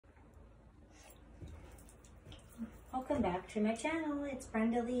welcome back to my channel. It's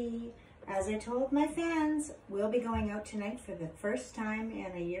Brenda Lee. As I told my fans, we'll be going out tonight for the first time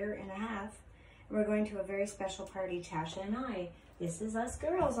in a year and a half. We're going to a very special party, Tasha and I. This is us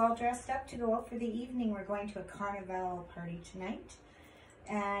girls all dressed up to go out for the evening. We're going to a Carnival party tonight.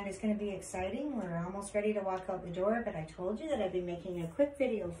 And it's going to be exciting. We're almost ready to walk out the door, but I told you that I'd be making a quick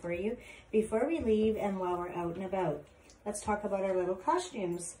video for you before we leave and while we're out and about. Let's talk about our little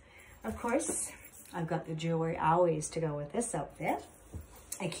costumes. Of course, I've got the jewelry always to go with this outfit.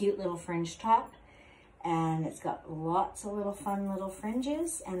 A cute little fringe top, and it's got lots of little fun little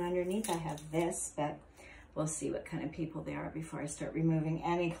fringes, and underneath I have this, but we'll see what kind of people they are before I start removing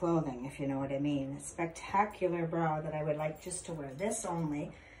any clothing, if you know what I mean. A spectacular bra that I would like just to wear this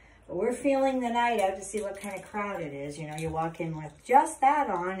only. But we're feeling the night out to see what kind of crowd it is. You know, you walk in with just that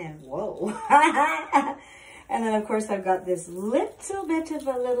on and whoa. And then of course I've got this little bit of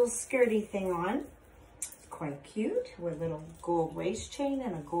a little skirty thing on. It's quite cute with a little gold waist chain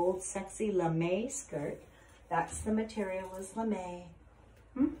and a gold sexy lame skirt. That's the material is lame.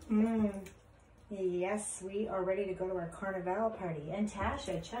 Yes, we are ready to go to our Carnival party. And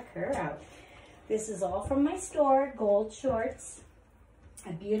Tasha, check her out. This is all from my store, gold shorts,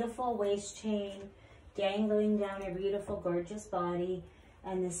 a beautiful waist chain, dangling down a beautiful, gorgeous body,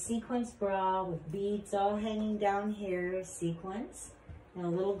 and the sequins bra with beads all hanging down here, sequins. And a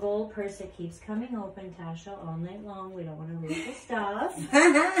little gold purse that keeps coming open, Tasha, all night long. We don't want to lose the stuff.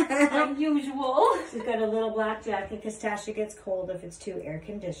 Like usual. She's got a little black jacket because Tasha gets cold if it's too air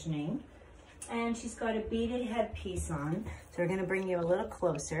conditioning. And she's got a beaded headpiece on. So we're going to bring you a little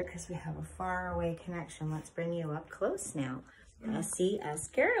closer because we have a far away connection. Let's bring you up close now. See us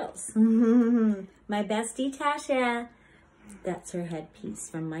girls. My bestie Tasha. That's her headpiece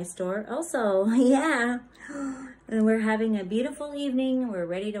from my store also. Yeah. And we're having a beautiful evening. We're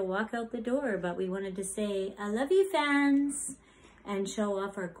ready to walk out the door, but we wanted to say, I love you fans, and show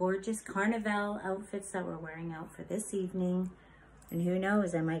off our gorgeous Carnival outfits that we're wearing out for this evening. And who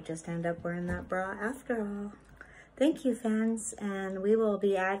knows, I might just end up wearing that bra after all. Thank you, fans. And we will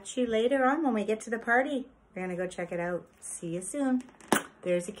be at you later on when we get to the party. We're going to go check it out. See you soon.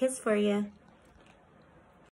 There's a kiss for you.